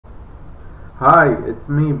Hi, it's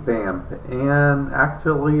me, Vamp, and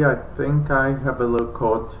actually I think I have a little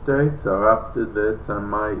cold today, so after this I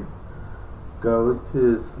might go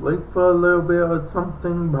to sleep for a little bit or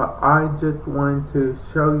something, but I just wanted to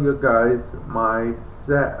show you guys my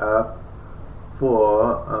setup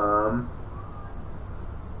for,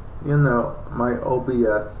 my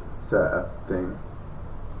OBS setup thing.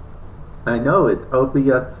 I know it's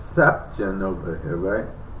OBSception over here, right?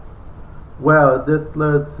 Well, this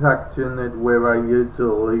little section is where I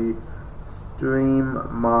usually stream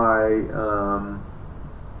my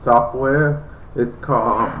software. It's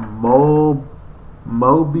called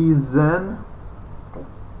Mobizen.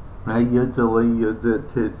 I usually use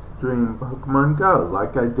it to stream Pokemon Go,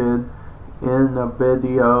 like I did in a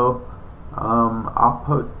video. I'll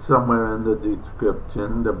put somewhere in the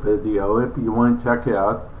description the video if you want to check it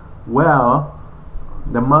out. Well,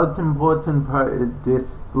 the most important part is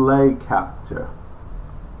display capture.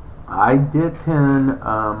 I didn't,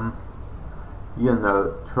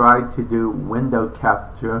 try to do window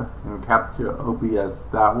capture and capture OBS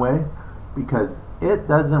that way because it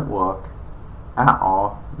doesn't work at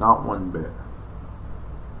all, not one bit.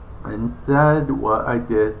 Instead, what I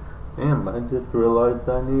did, I just realized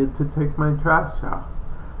I needed to take my trash out.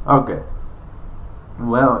 Okay.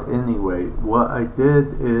 Well, anyway, what I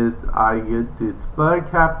did is I used display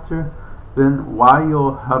capture. Then while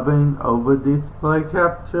you're hovering over display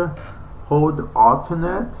capture, hold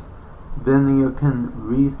alternate. Then you can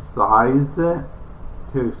resize it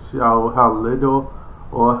to show how little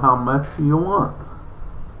or how much you want.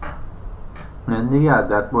 And yeah,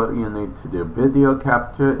 that's what you need to do. Video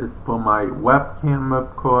capture is for my webcam,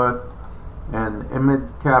 of course, and image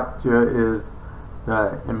capture is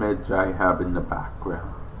the image I have in the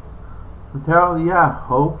background. So yeah,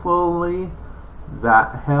 hopefully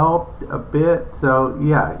that helped a bit. So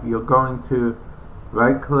yeah, you're going to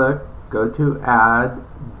right click, go to add,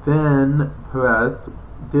 then press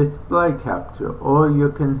display capture, or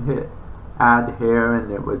you can hit add here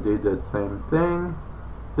and it will do the same thing.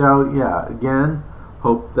 So yeah, again,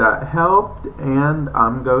 hope that helped, and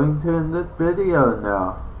I'm going to end this video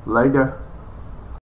now. Later.